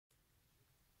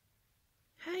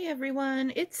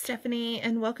everyone, it's Stephanie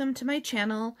and welcome to my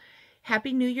channel.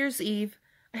 Happy New Year's Eve.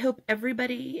 I hope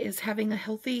everybody is having a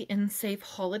healthy and safe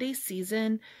holiday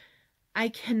season. I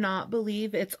cannot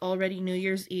believe it's already New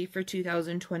Year's Eve for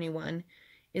 2021.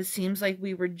 It seems like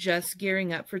we were just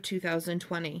gearing up for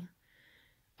 2020.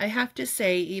 I have to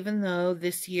say, even though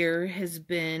this year has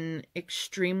been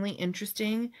extremely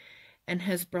interesting and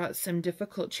has brought some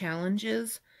difficult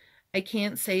challenges, I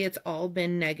can't say it's all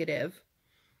been negative.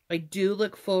 I do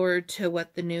look forward to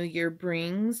what the new year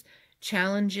brings,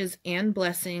 challenges and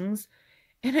blessings,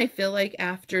 and I feel like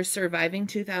after surviving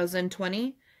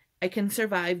 2020, I can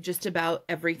survive just about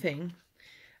everything.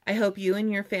 I hope you and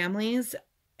your families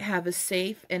have a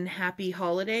safe and happy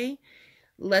holiday.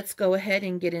 Let's go ahead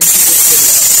and get into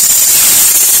this video.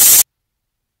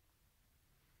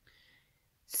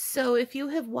 So if you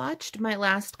have watched my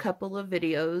last couple of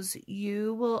videos,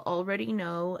 you will already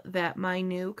know that my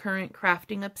new current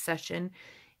crafting obsession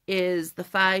is the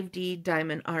 5D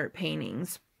diamond art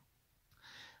paintings.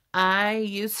 I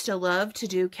used to love to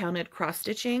do counted cross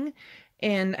stitching,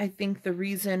 and I think the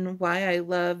reason why I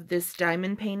love this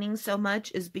diamond painting so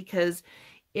much is because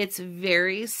it's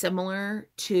very similar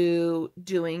to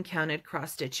doing counted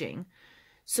cross stitching.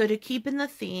 So to keep in the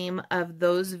theme of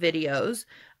those videos,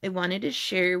 I wanted to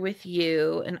share with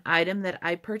you an item that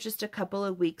I purchased a couple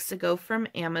of weeks ago from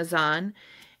Amazon,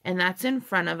 and that's in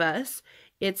front of us.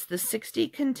 It's the 60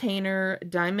 container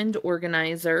diamond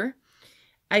organizer.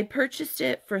 I purchased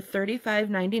it for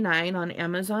 $35.99 on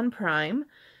Amazon Prime.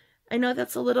 I know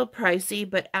that's a little pricey,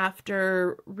 but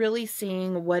after really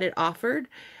seeing what it offered,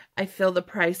 I feel the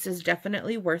price is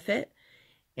definitely worth it.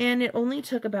 And it only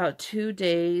took about 2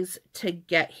 days to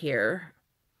get here.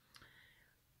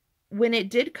 When it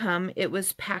did come, it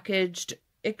was packaged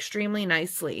extremely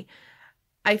nicely.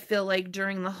 I feel like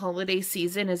during the holiday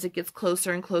season, as it gets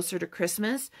closer and closer to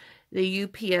Christmas, the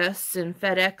UPS and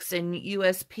FedEx and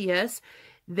USPS,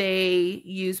 they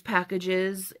use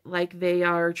packages like they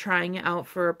are trying out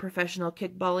for a professional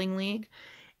kickballing league.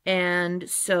 And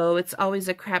so it's always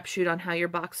a crapshoot on how your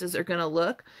boxes are going to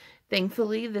look.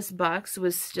 Thankfully, this box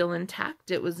was still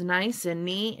intact. It was nice and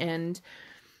neat and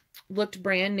looked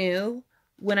brand new.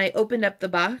 When I opened up the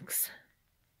box,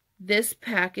 this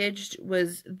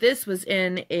was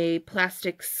in a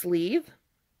plastic sleeve,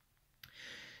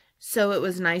 so it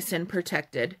was nice and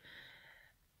protected.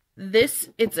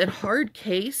 It's a hard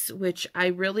case, which I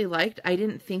really liked. I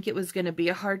didn't think it was going to be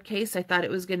a hard case. I thought it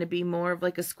was going to be more of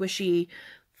like a squishy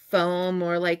foam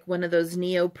or like one of those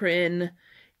neoprene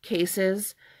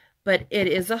cases. But it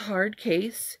is a hard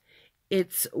case.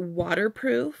 It's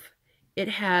waterproof. It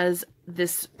has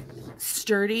this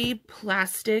sturdy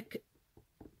plastic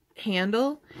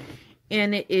handle,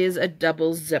 and it is a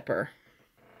double zipper.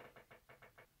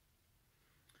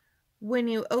 When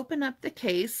you open up the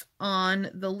case,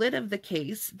 on the lid of the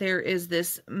case, there is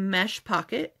this mesh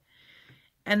pocket,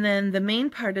 and then the main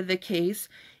part of the case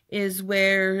is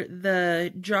where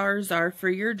the jars are for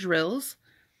your drills.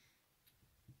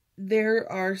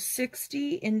 There are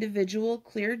 60 individual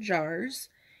clear jars.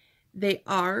 They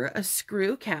are a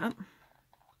screw cap,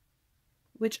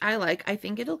 which I like. I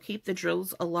think it'll keep the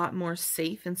drills a lot more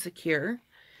safe and secure.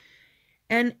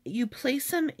 And you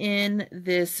place them in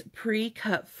this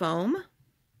pre-cut foam,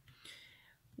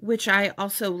 which I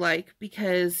also like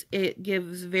because it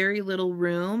gives very little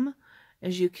room.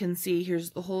 As you can see,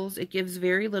 here's the holes. It gives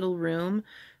very little room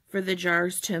for the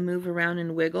jars to move around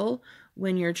and wiggle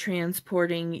when you're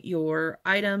transporting your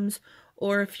items,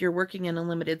 or if you're working in a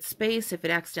limited space. If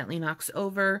it accidentally knocks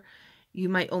over, you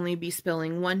might only be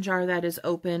spilling one jar that is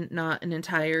open, not an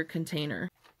entire container.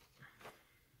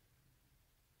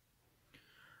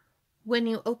 When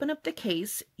you open up the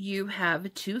case, you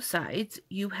have two sides.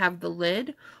 You have the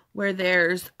lid where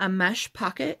there's a mesh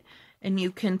pocket and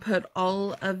you can put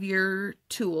all of your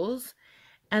tools.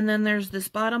 And then there's this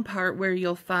bottom part where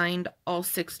you'll find all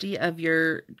 60 of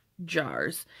your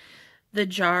jars. The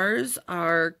jars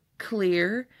are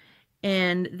clear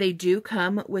and they do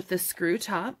come with a screw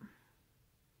top.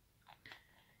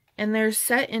 And they're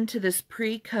set into this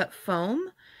pre-cut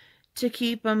foam to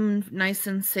keep them nice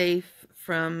and safe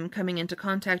from coming into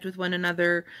contact with one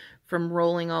another, from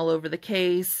rolling all over the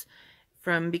case,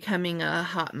 from becoming a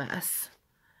hot mess.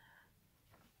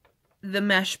 The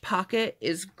mesh pocket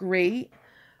is great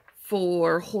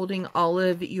for holding all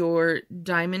of your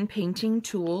diamond painting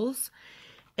tools.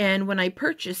 And when I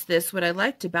purchased this, what I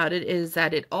liked about it is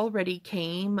that it already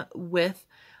came with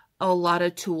a lot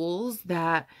of tools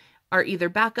that are either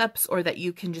backups or that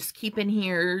you can just keep in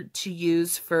here to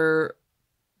use for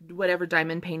whatever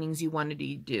diamond paintings you wanted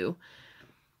to do.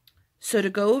 So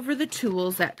to go over the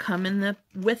tools that come in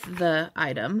with the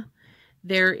item,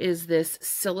 there is this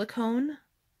silicone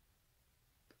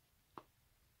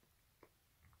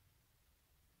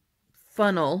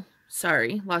funnel.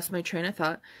 Sorry, lost my train of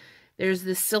thought. There's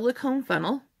this silicone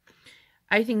funnel.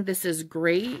 I think this is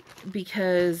great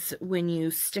because when you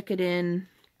stick it in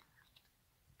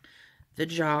the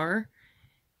jar,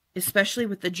 especially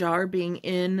with the jar being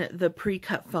in the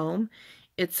pre-cut foam,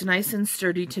 it's nice and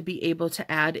sturdy to be able to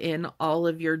add in all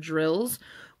of your drills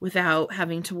without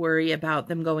having to worry about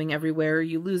them going everywhere or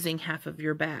you losing half of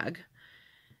your bag.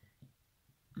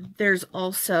 There's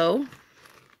also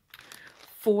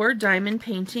 4 diamond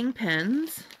painting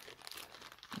pens.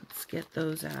 Let's get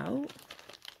those out.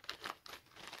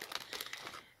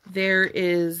 There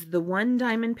is the 1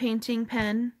 diamond painting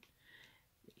pen.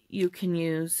 You can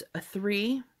use a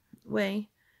 3-way.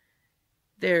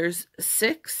 There's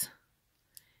 6.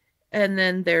 And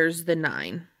then there's the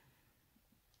 9.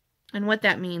 And what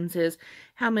that means is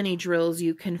how many drills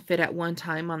you can fit at one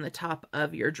time on the top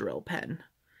of your drill pen.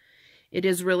 It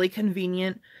is really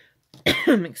convenient,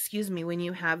 excuse me, when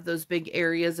you have those big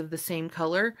areas of the same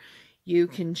color. You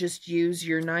can just use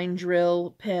your 9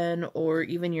 drill pen or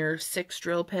even your 6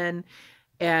 drill pen,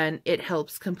 and it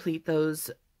helps complete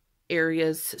those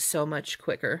areas so much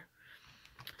quicker.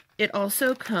 It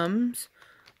also comes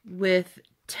with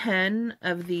 10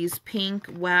 of these pink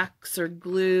wax or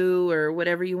glue or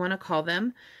whatever you want to call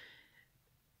them.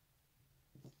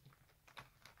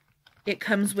 It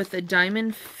comes with a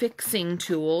diamond fixing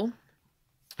tool.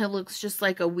 It looks just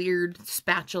like a weird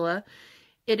spatula.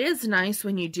 It is nice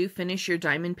when you do finish your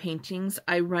diamond paintings.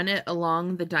 I run it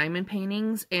along the diamond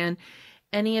paintings, and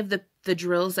any of the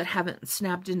drills that haven't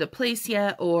snapped into place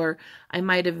yet, or I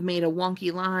might have made a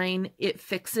wonky line, it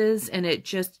fixes and it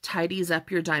just tidies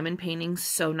up your diamond paintings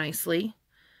so nicely.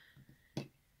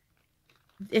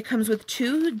 It comes with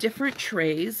 2 different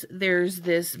trays. There's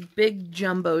this big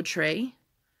jumbo tray,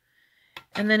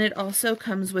 and then it also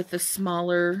comes with a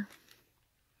smaller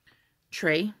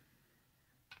tray.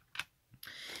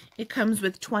 It comes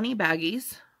with 20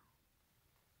 baggies.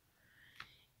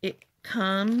 It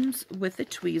comes with the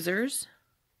tweezers.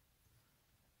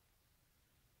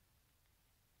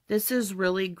 This is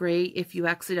really great if you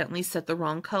accidentally set the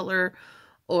wrong color,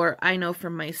 or I know for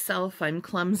myself, I'm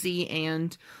clumsy,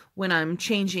 and when I'm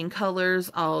changing colors,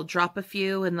 I'll drop a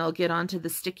few and they'll get onto the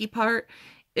sticky part.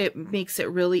 It makes it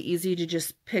really easy to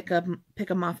just pick them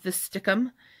off the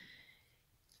stickum.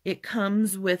 It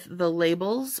comes with the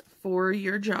labels for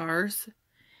your jars.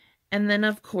 And then,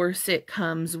 of course, it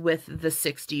comes with the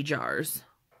 60 jars.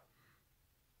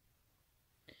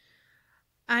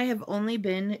 I have only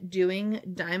been doing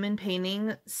diamond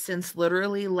painting since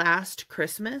literally last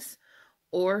Christmas,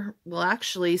 or, well,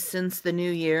 actually, since the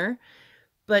new year.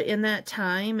 But in that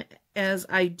time, as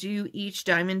I do each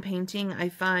diamond painting, I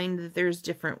find that there's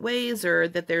different ways, or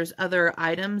that there's other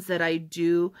items that I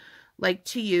do like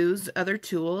to use, other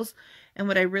tools. And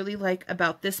what I really like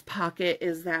about this pocket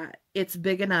is that it's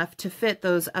big enough to fit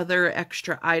those other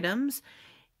extra items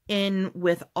in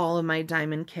with all of my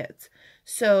diamond kits.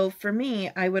 So for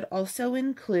me, I would also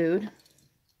include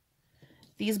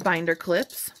these binder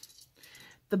clips.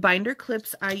 The binder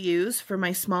clips I use for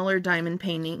my smaller diamond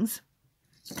paintings,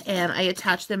 and I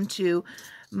attach them to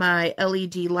my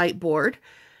LED light board.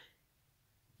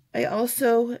 I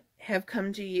also have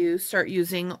come to start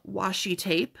using washi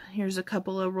tape. Here's a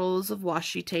couple of rolls of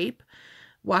washi tape.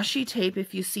 Washi tape,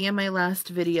 if you see in my last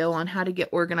video on how to get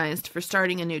organized for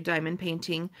starting a new diamond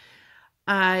painting,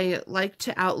 I like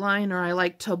to outline, or I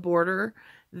like to border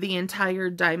the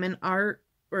entire diamond art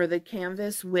or the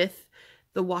canvas with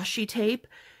the washi tape,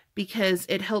 because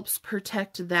it helps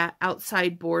protect that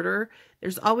outside border.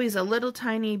 There's always a little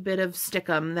tiny bit of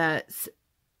stickum that's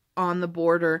on the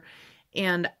border,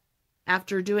 and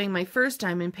after doing my first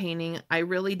diamond painting, I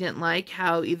really didn't like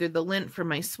how either the lint from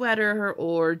my sweater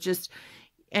or just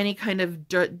any kind of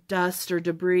dust or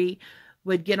debris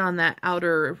would get on that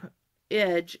outer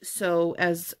edge. So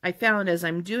as I found, as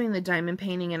I'm doing the diamond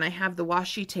painting and I have the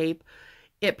washi tape,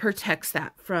 it protects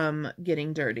that from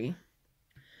getting dirty.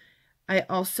 I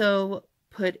also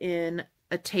put in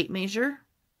a tape measure,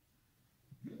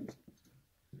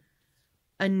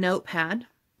 a notepad.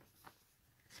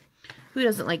 Who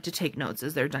doesn't like to take notes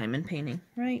as they're diamond painting,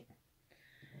 right?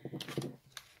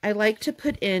 I like to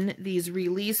put in these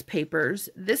release papers.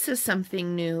 This is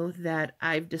something new that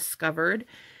I've discovered.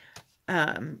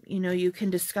 You know, you can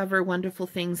discover wonderful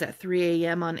things at 3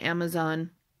 a.m. on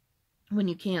Amazon when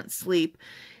you can't sleep.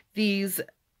 These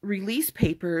release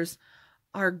papers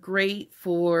are great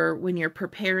for when you're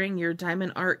preparing your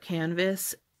diamond art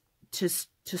canvas to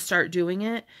start doing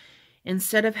it.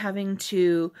 Instead of having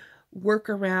to work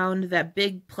around that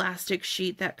big plastic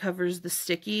sheet that covers the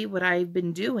sticky, what I've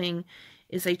been doing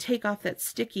is I take off that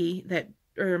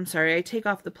I take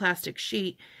off the plastic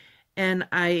sheet and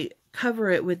I cover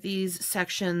it with these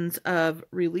sections of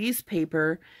release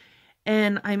paper,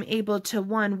 and I'm able to,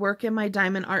 one, work in my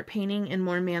diamond art painting in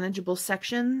more manageable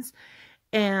sections,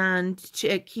 and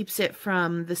it keeps it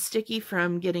from the sticky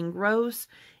from getting gross.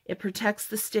 It protects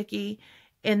the sticky,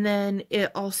 and then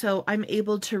it also, I'm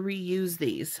able to reuse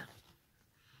these.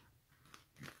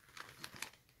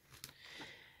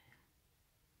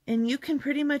 And you can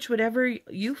pretty much, whatever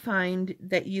you find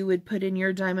that you would put in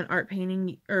your diamond art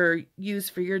painting or use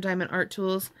for your diamond art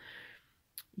tools,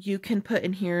 you can put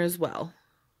in here as well.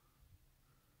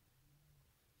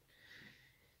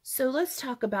 So let's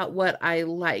talk about what I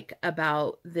like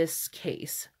about this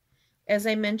case. As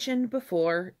I mentioned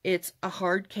before, it's a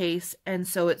hard case, and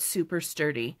so it's super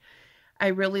sturdy. I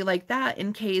really like that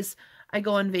in case I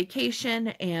go on vacation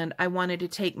and I wanted to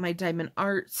take my diamond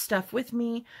art stuff with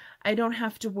me. I don't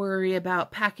have to worry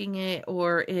about packing it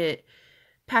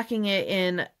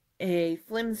in a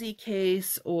flimsy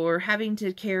case or having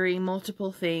to carry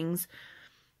multiple things.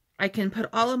 I can put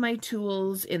all of my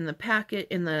tools in the packet,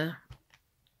 in the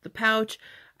pouch.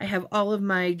 I have all of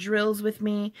my drills with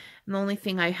me, and the only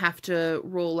thing I have to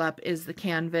roll up is the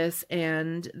canvas,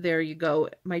 and there you go.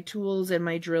 My tools and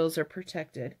my drills are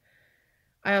protected.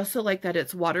 I also like that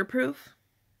it's waterproof.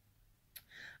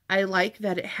 I like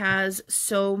that it has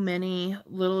so many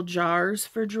little jars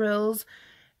for drills.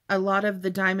 A lot of the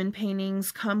diamond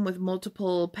paintings come with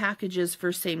multiple packages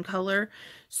for same color,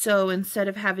 so instead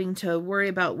of having to worry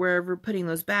about wherever putting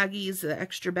those baggies, the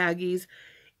extra baggies,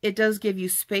 it does give you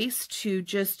space to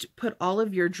just put all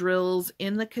of your drills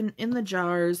in the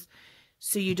jars,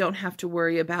 so you don't have to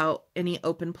worry about any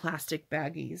open plastic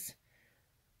baggies.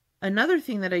 Another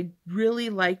thing that I really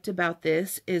liked about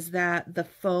this is that the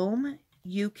foam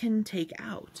you can take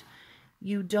out.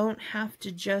 You don't have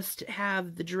to just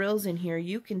have the drills in here.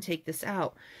 You can take this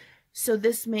out. So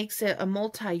this makes it a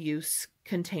multi-use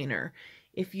container.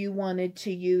 If you wanted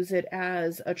to use it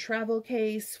as a travel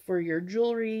case for your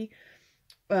jewelry,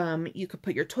 you could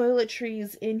put your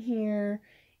toiletries in here.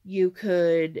 You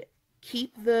could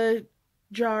keep the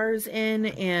jars in,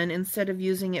 and instead of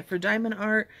using it for diamond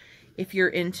art, if you're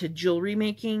into jewelry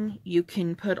making, you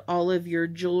can put all of your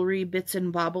jewelry bits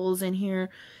and baubles in here,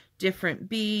 different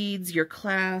beads, your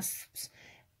clasps,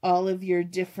 all of your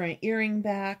different earring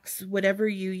backs, whatever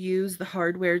you use the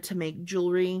hardware to make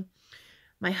jewelry.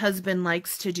 My husband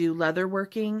likes to do leather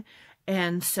working,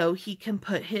 and so he can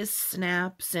put his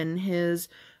snaps and his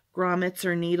grommets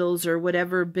or needles or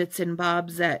whatever bits and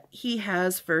bobs that he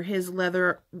has for his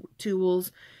leather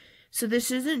tools. So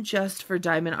this isn't just for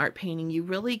diamond art painting. You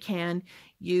really can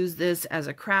use this as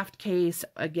a craft case,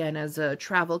 again, as a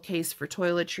travel case for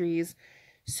toiletries.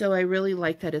 So I really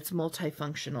like that it's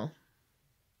multifunctional.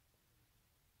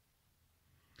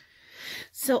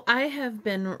 So I have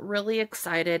been really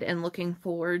excited and looking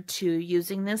forward to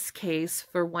using this case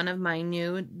for one of my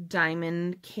new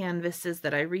diamond canvases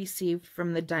that I received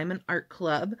from the Diamond Art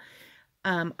Club.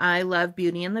 I love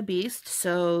Beauty and the Beast,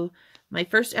 so my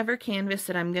first ever canvas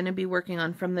that I'm going to be working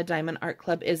on from the Diamond Art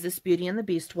Club is this Beauty and the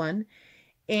Beast one.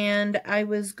 And I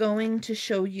was going to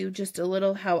show you just a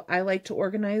little how I like to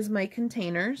organize my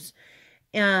containers.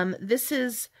 This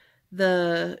is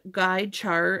the guide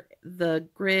chart, the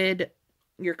grid,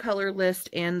 your color list,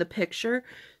 and the picture.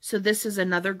 So this is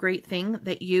another great thing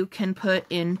that you can put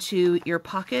into your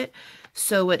pocket,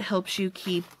 so it helps you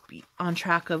keep on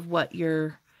track of what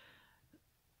your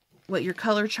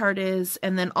color chart is.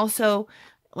 And then also,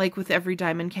 like with every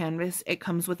diamond canvas, it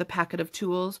comes with a packet of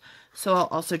tools, so I'll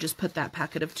also just put that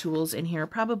packet of tools in here.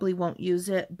 Probably won't use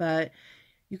it, but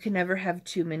you can never have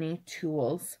too many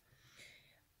tools.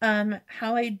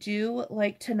 How I do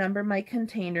like to number my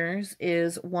containers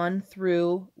is 1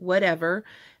 through whatever.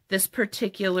 This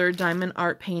particular diamond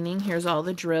art painting, here's all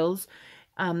the drills.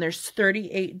 There's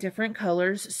 38 different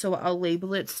colors, so I'll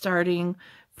label it starting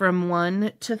from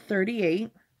 1 to 38.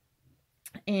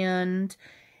 And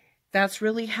that's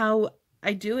really how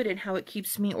I do it and how it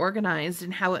keeps me organized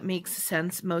and how it makes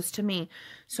sense most to me.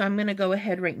 So I'm going to go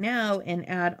ahead right now and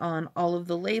add on all of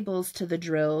the labels to the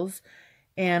drills,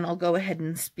 and I'll go ahead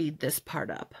and speed this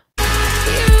part up.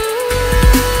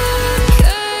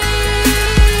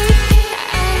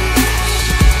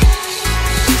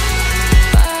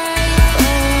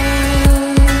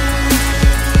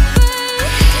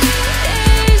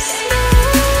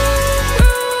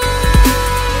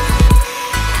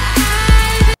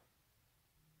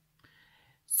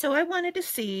 So I wanted to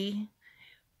see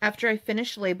after I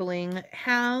finish labeling,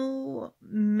 how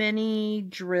many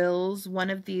drills one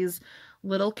of these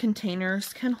little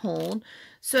containers can hold.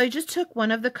 So I just took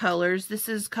one of the colors. This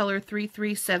is color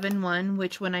 3371,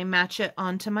 which when I match it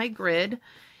onto my grid,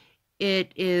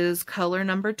 it is color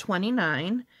number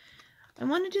 29. I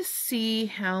wanted to see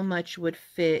how much would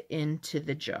fit into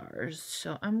the jars.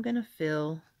 So I'm going to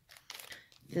fill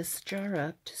this jar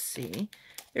up to see.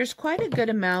 There's quite a good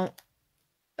amount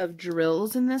of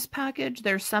drills in this package.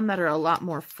 There's some that are a lot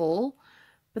more full,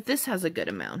 but this has a good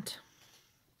amount.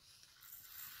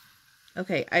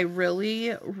 Okay, I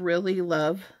really, really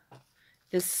love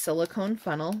this silicone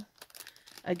funnel.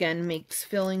 Again, makes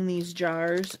filling these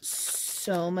jars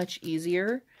so much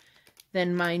easier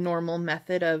than my normal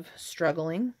method of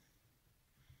struggling.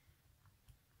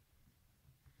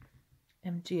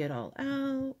 Empty it all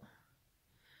out.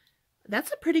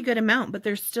 That's a pretty good amount, but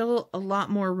there's still a lot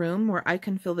more room where I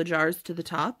can fill the jars to the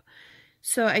top.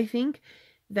 So I think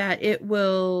that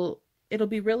it'll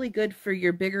be really good for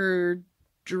your bigger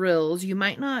drills. You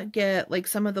might not get like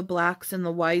some of the blacks and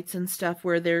the whites and stuff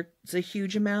where there's a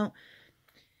huge amount.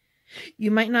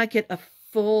 You might not get a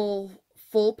full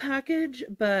package,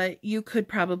 but you could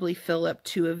probably fill up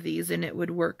 2 of these and it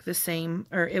would work the same,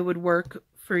 or it would work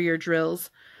for your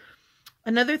drills.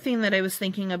 Another thing that I was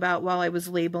thinking about while I was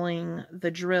labeling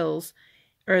the drills,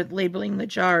 or labeling the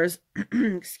jars,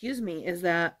 excuse me, is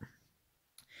that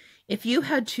if you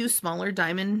had 2 smaller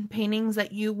diamond paintings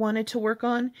that you wanted to work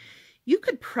on, you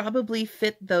could probably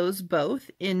fit those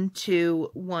both into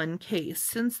one case.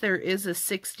 Since there is a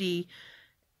 60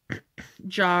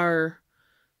 jar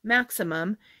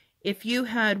maximum, if you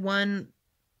had one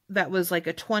that was like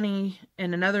a 20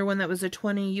 and another one that was a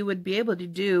 20, you would be able to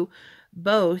do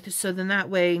both. So then that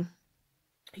way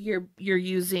you're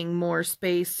using more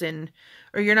space,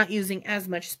 or you're not using as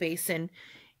much space, and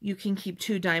you can keep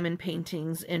 2 diamond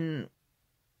paintings in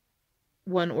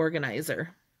one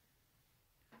organizer.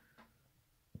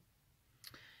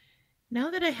 Now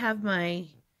that I have my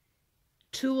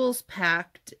tools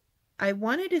packed, I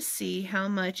wanted to see how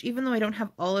much, even though I don't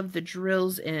have all of the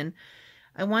drills in,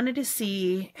 I wanted to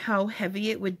see how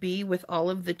heavy it would be with all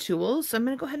of the tools. So I'm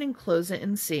going to go ahead and close it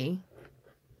and see.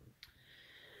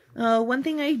 One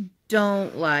thing I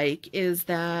don't like is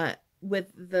that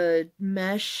with the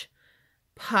mesh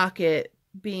pocket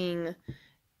being,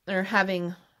 or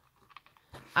having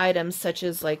items such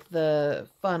as like the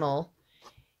funnel,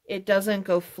 it doesn't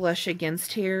go flush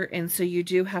against here, and so you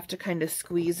do have to kind of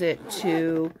squeeze it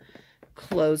to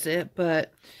close it,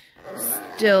 but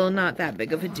still not that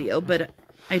big of a deal. But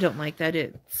I don't like that.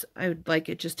 I would like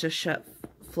it just to shut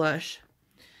flush.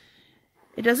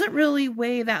 It doesn't really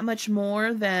weigh that much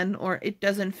more than, or it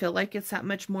doesn't feel like it's that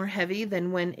much more heavy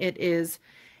than when it is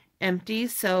empty.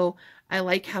 So I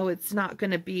like how it's not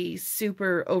going to be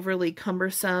super overly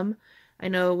cumbersome. I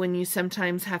know when you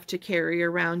sometimes have to carry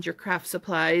around your craft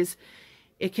supplies,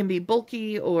 it can be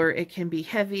bulky or it can be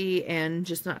heavy and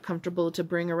just not comfortable to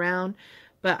bring around.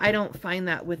 But I don't find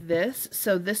that with this.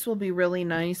 So this will be really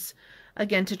nice,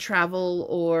 again, to travel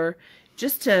or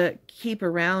just to keep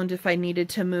around if I needed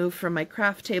to move from my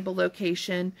craft table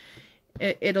location.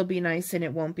 It'll be nice and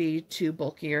it won't be too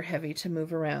bulky or heavy to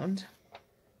move around.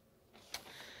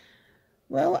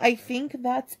 Well, I think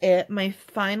that's it. My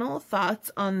final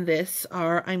thoughts on this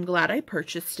are, I'm glad I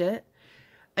purchased it.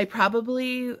 I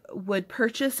probably would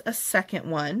purchase a second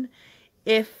one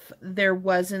if there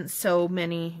wasn't so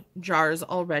many jars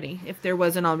already, if there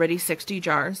wasn't already 60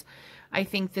 jars. I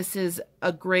think this is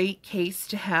a great case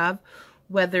to have,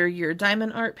 whether you're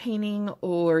diamond art painting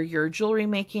or you're jewelry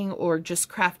making or just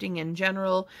crafting in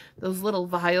general. Those little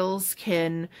vials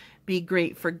can be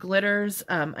great for glitters.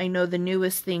 I know the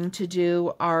newest thing to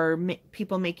do are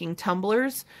people making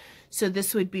tumblers. So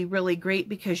this would be really great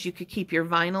because you could keep your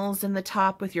vinyls in the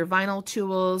top with your vinyl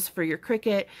tools for your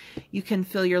Cricut. You can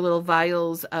fill your little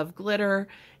vials of glitter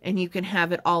and you can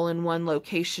have it all in one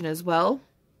location as well.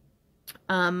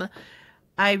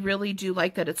 I really do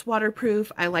like that it's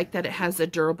waterproof. I like that it has a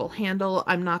durable handle.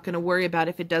 I'm not going to worry about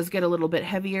if it does get a little bit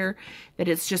heavier, that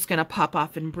it's just going to pop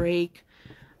off and break.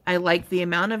 I like the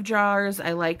amount of jars.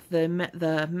 I like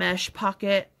the mesh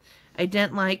pocket. I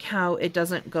didn't like how it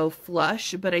doesn't go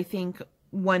flush, but I think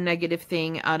one negative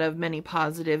thing out of many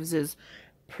positives is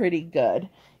pretty good.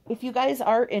 If you guys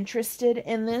are interested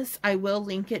in this, I will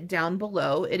link it down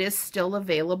below. It is still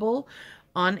available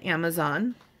on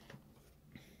Amazon.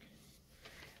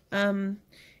 And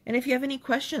if you have any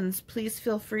questions, please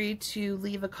feel free to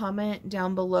leave a comment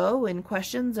down below in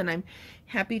questions, and I'm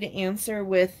happy to answer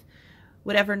with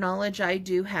whatever knowledge I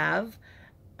do have.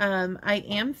 I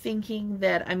am thinking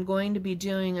that I'm going to be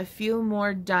doing a few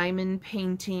more diamond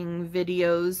painting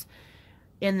videos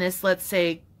in this, let's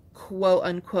say, quote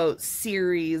unquote,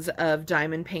 series of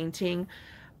diamond painting.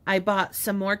 I bought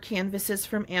some more canvases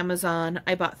from Amazon.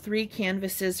 I bought 3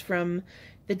 canvases from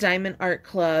the Diamond Art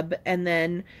Club, and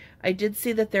then I did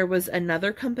see that there was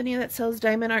another company that sells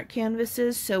diamond art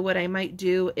canvases, so what I might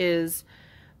do is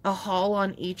a haul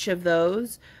on each of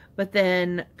those, but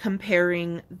then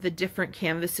comparing the different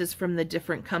canvases from the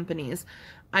different companies.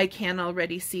 I can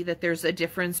already see that there's a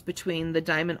difference between the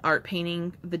Diamond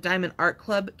Art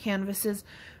Club canvases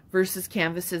versus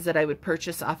canvases that I would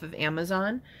purchase off of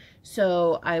Amazon.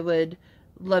 So I would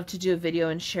love to do a video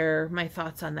and share my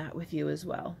thoughts on that with you as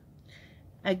well.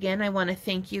 Again, I want to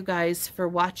thank you guys for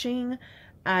watching.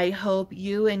 I hope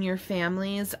you and your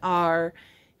families are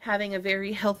having a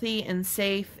very healthy and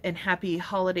safe and happy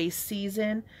holiday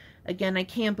season. Again, I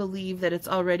can't believe that it's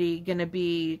already going to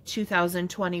be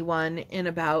 2021 in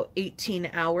about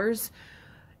 18 hours.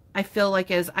 I feel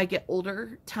like as I get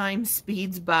older, time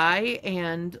speeds by,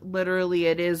 and literally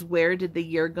it is, where did the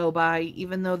year go by?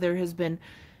 Even though there has been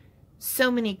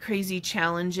so many crazy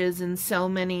challenges and so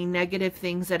many negative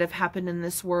things that have happened in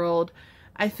this world,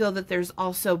 I feel that there's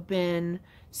also been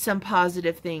some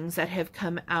positive things that have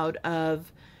come out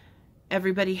of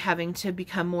everybody having to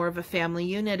become more of a family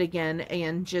unit again,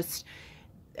 and just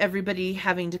everybody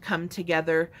having to come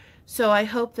together. So I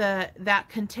hope that that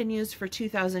continues for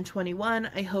 2021.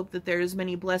 I hope that there's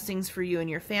many blessings for you and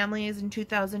your families in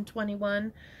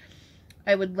 2021.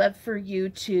 I would love for you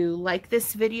to like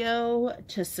this video,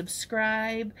 to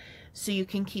subscribe, so you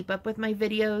can keep up with my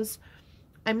videos.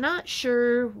 I'm not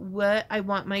sure what I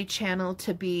want my channel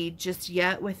to be just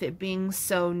yet, with it being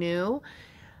so new.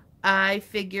 I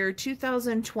figure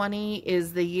 2020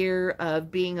 is the year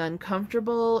of being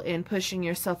uncomfortable and pushing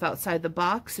yourself outside the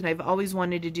box, and I've always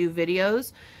wanted to do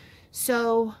videos.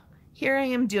 So here I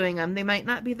am doing them. They might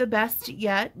not be the best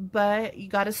yet, but you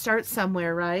got to start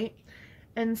somewhere, right?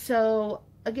 And so,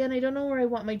 again, I don't know where I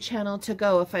want my channel to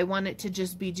go. If I want it to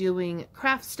just be doing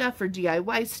craft stuff or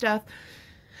DIY stuff.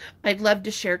 I'd love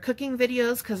to share cooking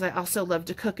videos because I also love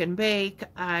to cook and bake.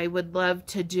 I would love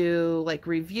to do like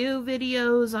review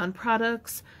videos on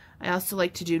products. I also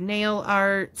like to do nail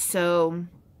art. So,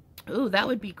 ooh, that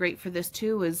would be great for this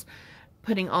too, is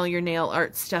putting all your nail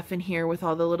art stuff in here with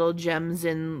all the little gems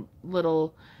and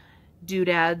little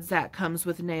doodads that comes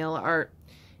with nail art.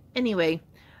 Anyway,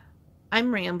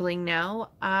 I'm rambling now.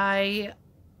 I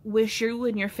wish you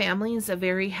and your families a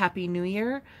very happy new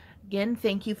year. Again,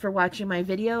 thank you for watching my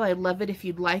video. I'd love it if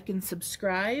you'd like and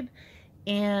subscribe.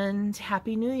 And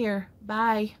Happy New Year.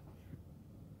 Bye.